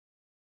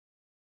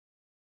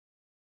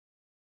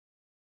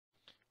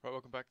Right,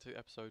 welcome back to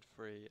episode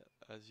 3.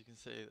 As you can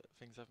see,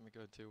 things haven't been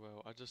going too well.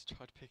 I just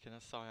tried picking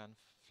a cyan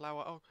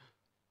flower. Oh,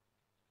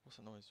 what's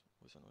that noise?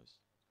 What's that noise?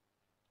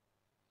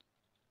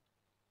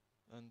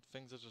 And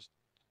things are just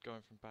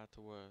going from bad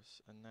to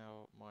worse. And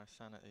now my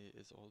sanity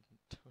is on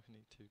 22%.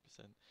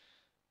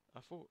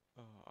 I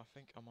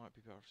think I might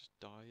be better off just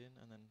dying.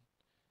 And then,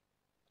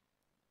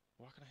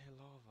 why can I hear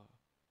lava?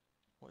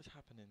 What is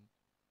happening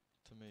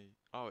to me?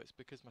 Oh, it's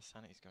because my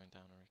sanity's going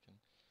down, I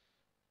reckon.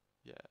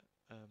 Yeah.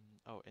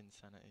 Oh,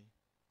 insanity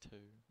 2.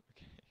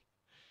 Okay.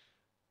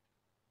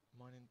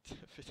 Mine in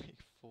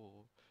fatigue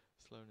 4.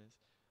 Slowness.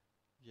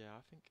 Yeah,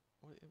 I think.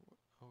 Oh,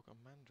 I've got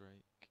a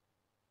mandrake.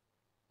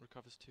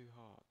 Recovers 2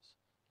 hearts.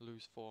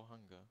 Lose 4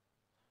 hunger.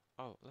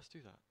 Oh, let's do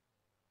that.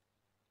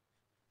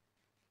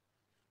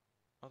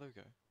 Oh, there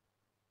we go.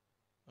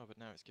 Oh, but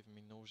now it's giving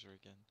me nausea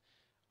again.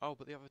 Oh,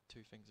 but the other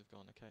 2 things have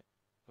gone. Okay,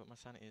 but my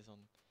sanity is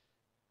on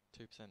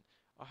 2%.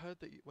 I heard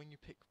that when you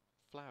pick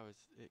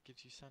flowers, it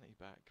gives you sanity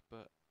back,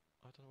 but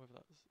I don't know whether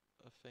that's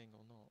a thing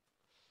or not.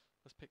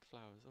 Let's pick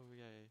flowers. Oh,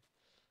 yay.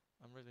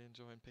 I'm really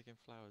enjoying picking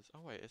flowers.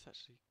 Oh, wait, it's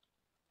actually...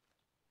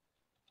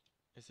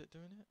 Is it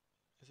doing it?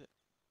 Is it?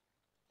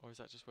 Or is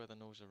that just where the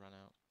nausea ran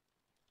out?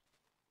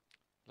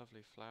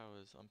 Lovely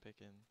flowers I'm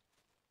picking.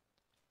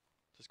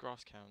 Does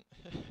grass count?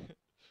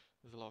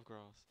 There's a lot of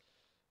grass.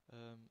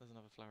 There's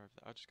another flower over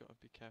there. I just got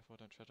to be careful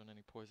I don't tread on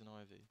any poison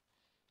ivy.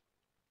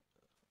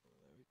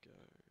 There we go.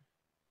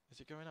 Is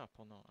it going up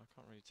or not? I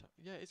can't really tell.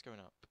 Yeah, it's going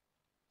up.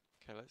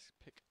 Okay, let's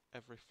pick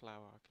every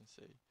flower I can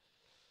see.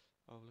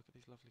 Oh, look at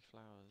these lovely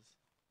flowers.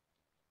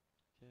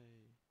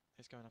 Yay.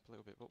 It's going up a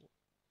little bit, but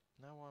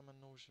now why am I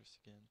nauseous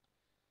again?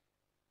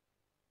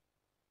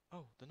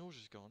 Oh, the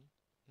nausea's gone.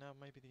 Now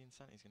maybe the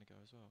insanity's going to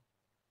go as well.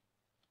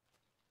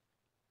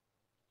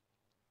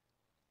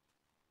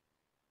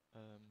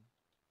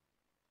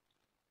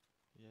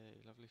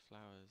 Yay, lovely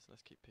flowers.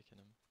 Let's keep picking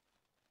them.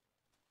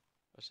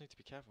 I just need to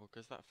be careful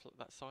because that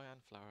cyan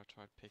flower I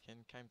tried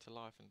picking came to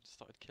life and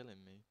started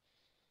killing me.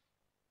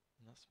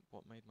 And that's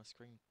what made my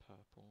screen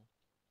purple.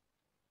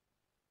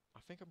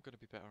 I think I'm going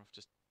to be better off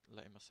just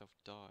letting myself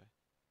die.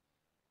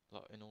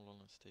 Like, in all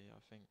honesty,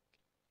 I think.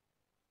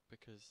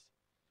 Because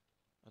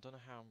I don't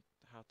know how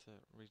to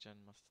regen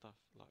my stuff,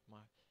 like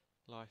my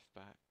life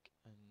back.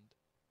 And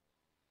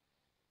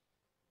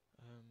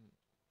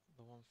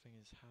the one thing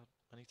is how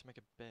I need to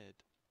make a bed.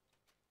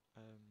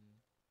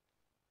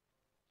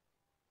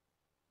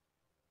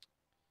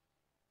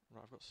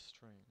 Right, I've got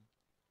string.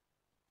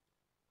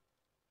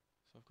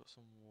 So I've got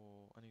some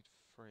wool. I need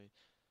 3.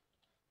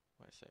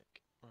 Wait a sec.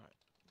 Right.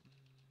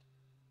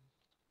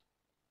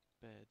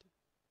 Bed.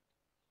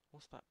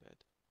 What's that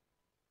bed?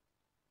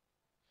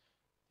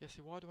 Yeah, see,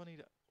 why do I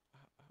need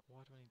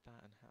why do I need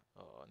that and how?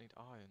 Oh, I need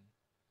iron.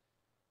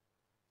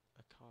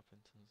 A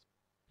carpenter's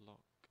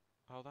block.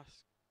 Oh,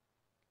 that's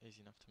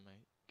easy enough to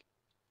make.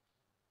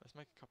 Let's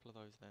make a couple of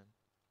those then.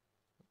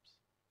 Oops.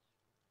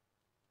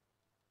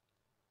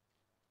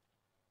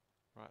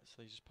 Right,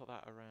 so you just put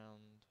that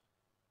around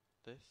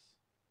this.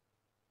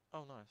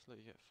 Oh, nice. Look,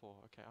 you get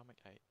 4. Okay, I'll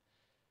make 8.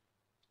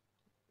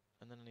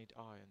 And then I need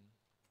iron.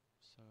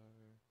 So...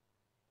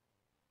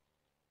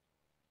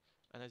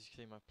 And as you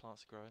can see, my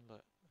plants are growing.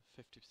 Look,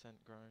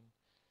 50% grown.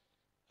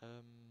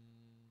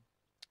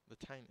 The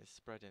taint is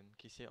spreading.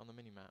 Can you see it on the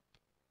mini-map?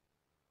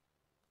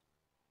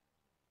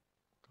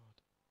 God.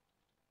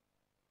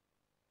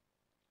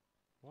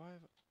 Why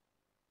have...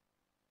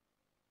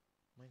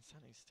 My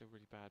insanity's still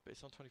really bad, but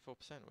it's on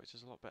 24%, which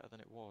is a lot better than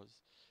it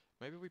was.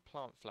 Maybe we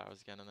plant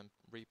flowers again and then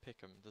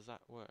re-pick them. Does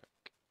that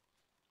work?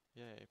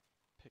 Yay,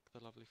 pick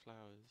the lovely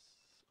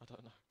flowers. I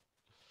don't know.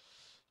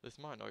 This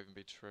might not even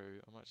be true.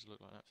 I might just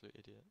look like an absolute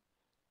idiot.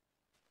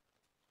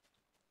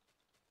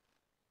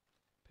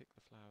 Pick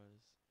the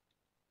flowers.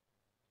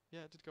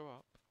 Yeah, it did go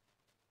up.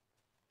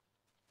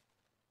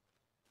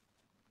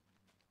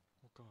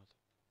 Oh god.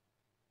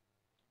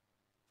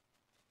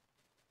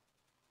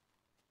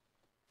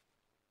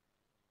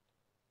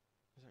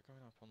 Is that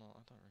going up or not?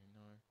 I don't really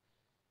know.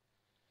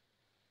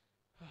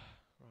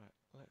 Right,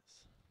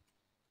 let's...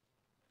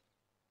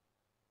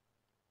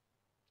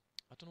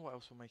 I don't know what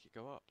else will make it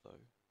go up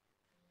though.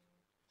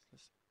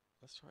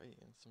 Let's try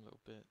eating some little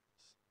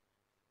bits.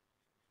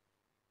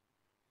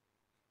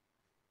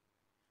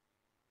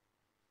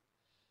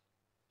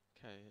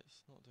 Okay,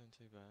 it's not doing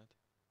too bad.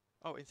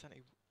 Oh,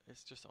 insanity.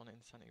 It's just on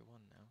insanity 1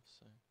 now,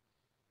 so...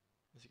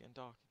 Is it getting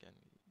dark again?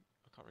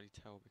 I can't really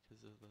tell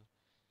because of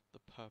the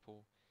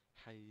purple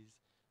haze.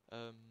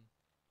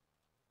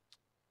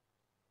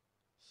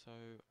 So...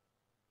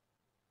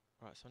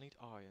 Right, so I need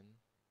iron.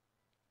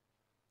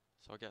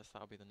 So I guess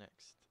that'll be the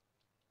next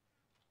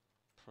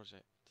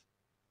project.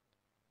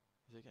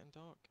 Is it getting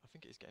dark? I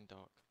think it is getting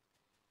dark.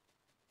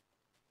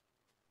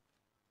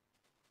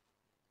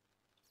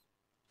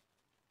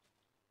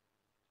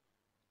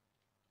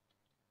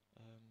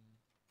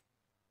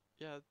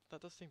 Yeah, that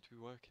does seem to be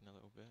working a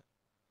little bit.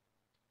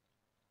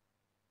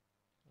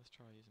 Let's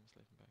try using my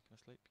sleeping bag. Can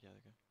I sleep? Yeah,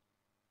 there we go.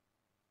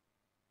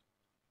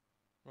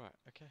 Right,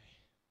 okay.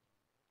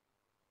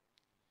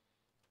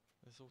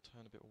 This all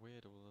turned a bit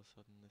weird all of a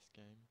sudden, this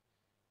game.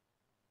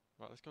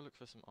 Right, let's go look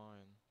for some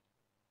iron.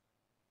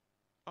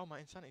 Oh,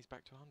 my insanity's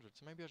back to 100,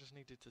 so maybe I just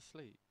needed to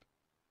sleep.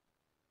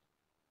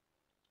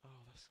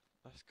 Oh,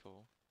 that's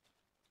cool.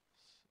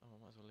 Oh, I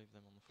might as well leave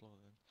them on the floor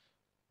then.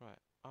 Right.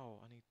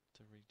 Oh, I need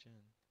to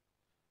regen.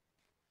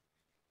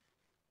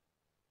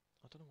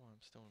 I don't know why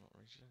I'm still not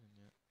regenning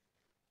yet.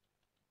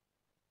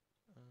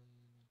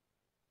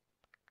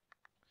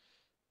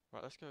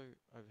 Right, let's go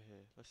over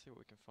here. Let's see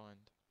what we can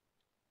find.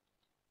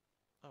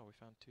 Oh, we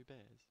found 2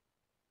 bears.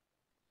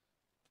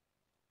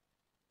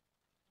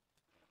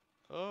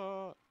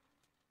 Oh!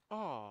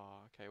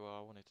 Oh! Okay, well,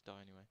 I wanted to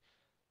die anyway.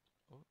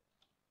 Oh.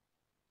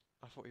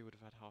 I thought he would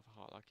have had half a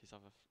heart like his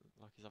other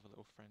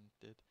little friend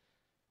did.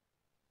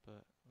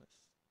 But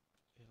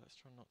let's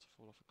try not to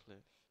fall off a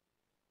cliff.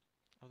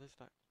 Oh, there's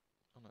that.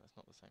 Oh no, it's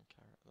not the same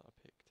carrot that I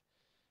picked.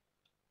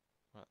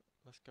 Right,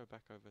 let's go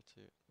back over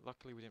to.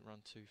 Luckily, we didn't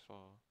run too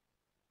far.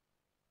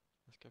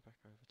 Let's go back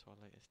over to our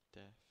latest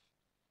death.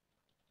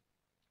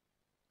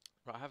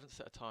 Right, I haven't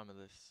set a timer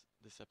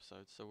this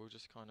episode, so we'll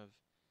just kind of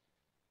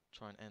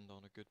try and end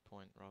on a good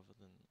point rather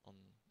than on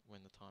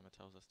when the timer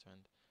tells us to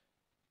end.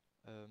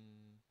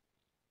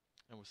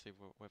 And we'll see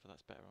whether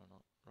that's better or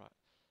not. Right,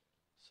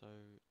 so.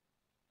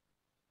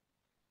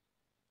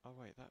 Oh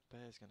wait, that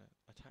bear's gonna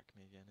attack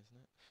me again,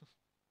 isn't it?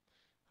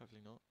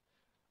 Hopefully not.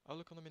 Oh,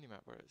 look on the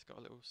minimap where it's got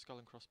a little skull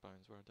and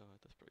crossbones where I died.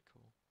 That's pretty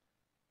cool.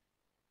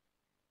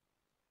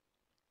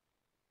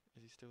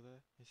 Is he still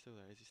there? He's still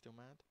there. Is he still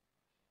mad?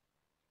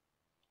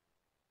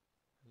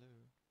 Hello?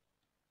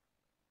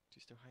 Do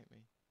you still hate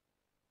me?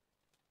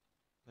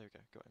 There we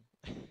go, got him.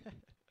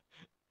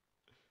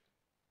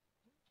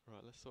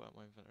 Right, let's sort out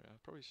my inventory.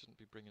 I probably shouldn't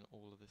be bringing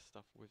all of this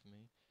stuff with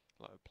me,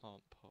 like a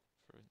plant pot,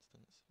 for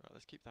instance. Right,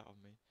 let's keep that on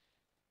me.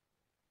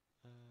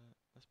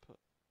 Let's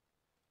put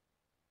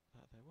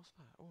that there. What's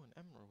that? Oh, an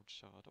emerald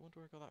shard. I wonder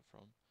where I got that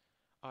from.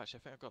 Oh, actually,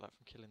 I think I got that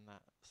from killing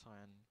that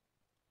cyan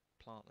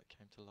plant that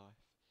came to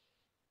life.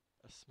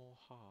 A small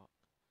heart.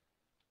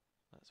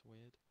 That's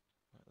weird.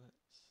 Right,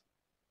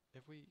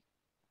 if we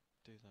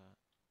do that.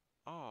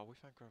 Oh, we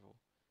found gravel.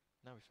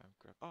 Now we found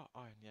gravel. Oh,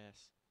 iron,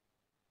 yes.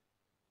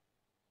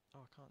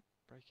 Oh, I can't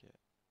break it.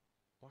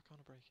 Why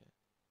can't I break it?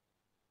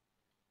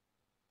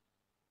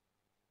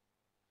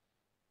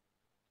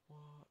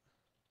 What?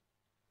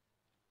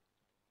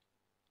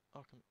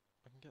 Oh, I can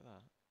get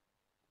that.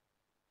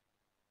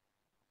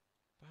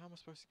 But how am I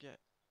supposed to get...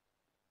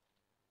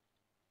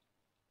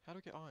 How do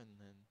I get iron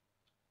then?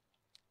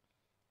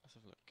 Let's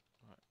have a look.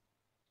 Right.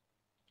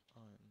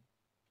 Iron.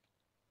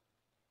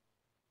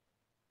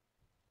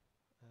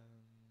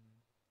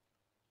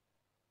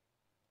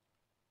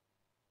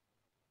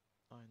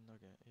 Iron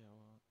nugget. Yeah,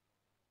 well...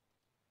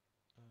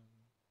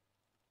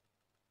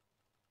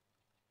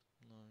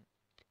 no.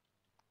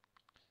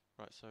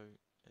 Right, so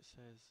it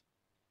says...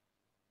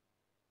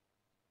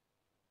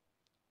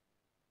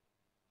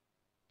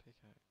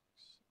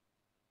 Pickaxe.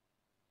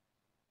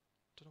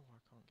 Don't know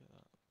why I can't get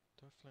that.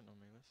 Do I have flint on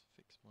me? Let's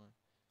fix my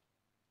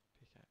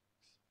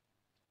pickaxe.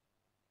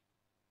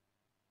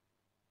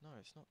 No,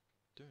 it's not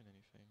doing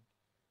anything.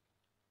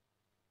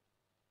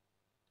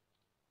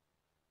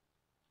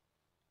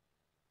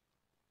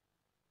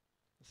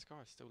 The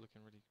sky's still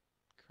looking really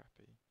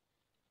crappy.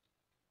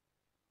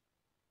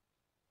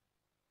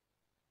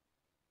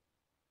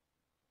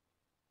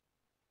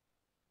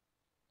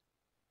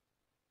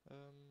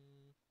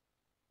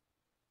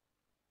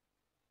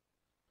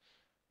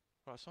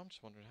 Right, so I'm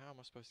just wondering, how am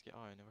I supposed to get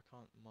iron if I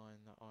can't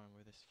mine that iron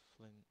with this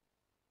flint?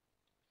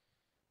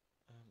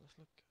 Let's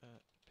look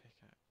at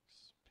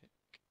pickaxe.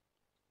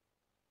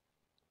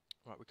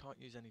 Right, we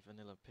can't use any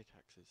vanilla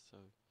pickaxes,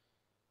 so...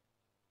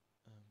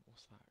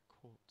 what's that?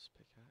 Quartz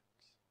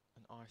pickaxe?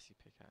 An icy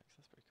pickaxe,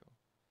 that's pretty cool.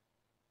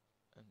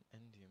 An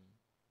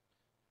endium.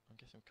 I'm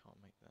guessing we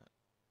can't make that.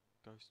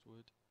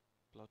 Ghostwood.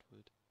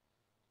 Bloodwood.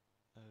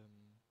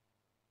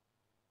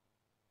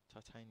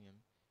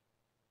 Titanium.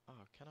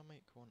 Ah, can I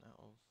make one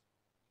out of...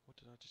 What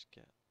did I just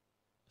get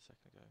a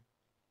second ago?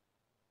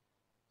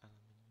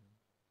 Aluminium.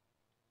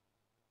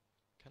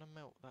 Can I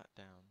melt that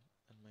down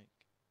and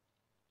make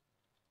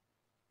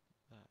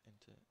that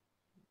into...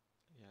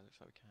 Yeah, looks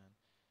like we can.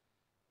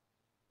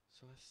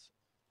 So let's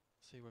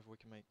see whether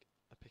we can make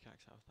a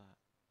pickaxe out of that.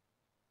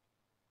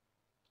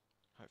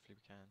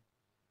 Hopefully we can.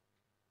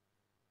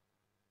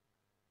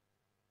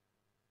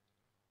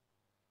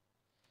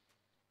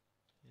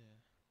 Yeah.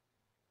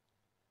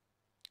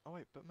 Oh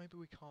wait, but maybe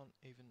we can't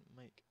even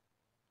make...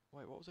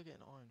 Wait, what was I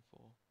getting iron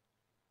for?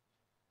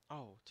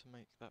 Oh, to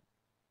make that...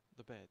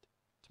 the bed.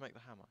 To make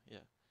the hammer,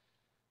 yeah.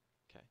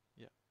 Okay,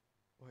 yeah.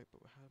 Wait, but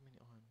how many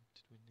iron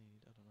did we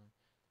need? I don't know.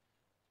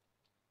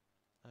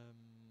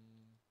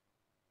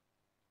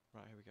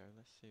 Right, here we go.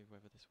 Let's see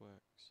whether this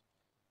works.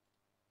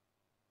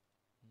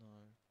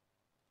 No.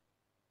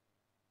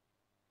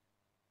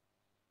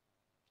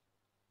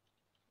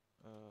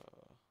 Uh...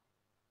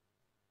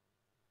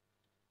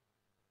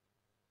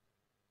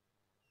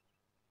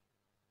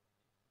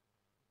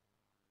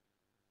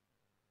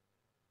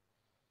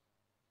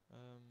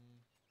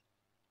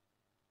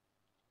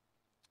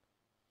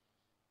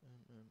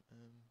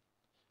 time.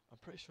 I'm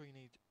pretty sure you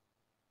need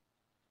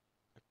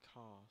a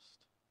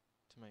cast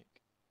to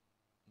make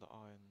the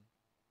iron,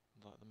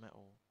 like the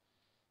metal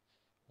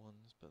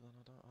ones, but then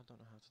I don't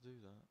know how to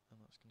do that, and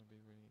that's going to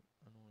be really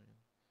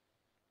annoying.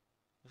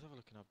 Let's have a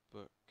look in our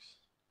books.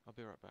 I'll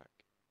be right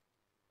back.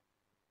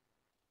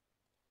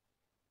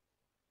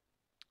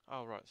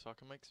 Oh right, so I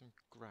can make some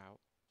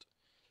grout,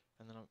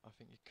 and then I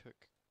think you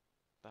cook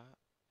that,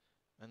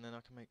 and then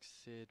I can make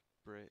seared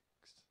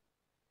bricks,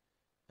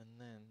 and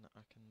then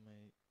I can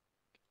make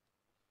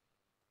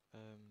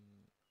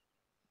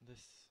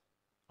this.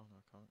 Oh no,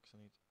 I can't because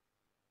I need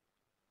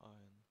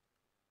iron.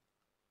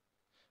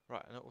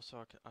 Right, and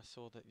also I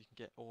saw that you can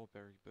get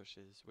oreberry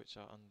bushes, which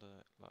are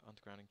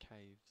underground in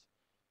caves.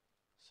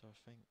 So I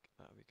think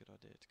that would be a good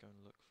idea to go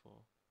and look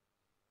for.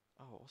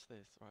 Oh, what's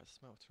this? Right,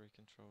 smeltery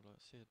controller,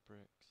 seared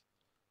bricks,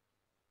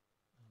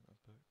 and a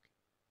book.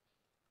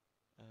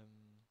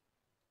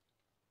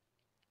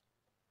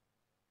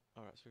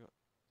 Alright, so we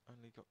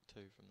only got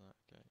 2 from that.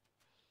 Okay.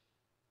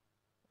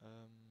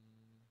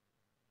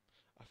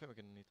 I think we're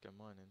gonna need to go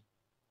mining.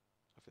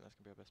 I think that's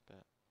gonna be our best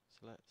bet.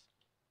 So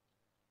let's.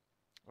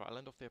 Right, I'll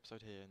end off the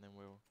episode here, and then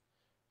we'll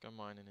go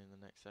mining in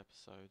the next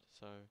episode.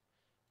 So,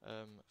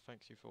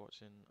 thanks you for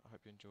watching. I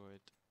hope you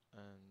enjoyed,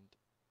 and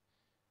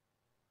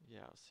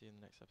yeah, I'll see you in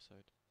the next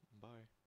episode. Bye.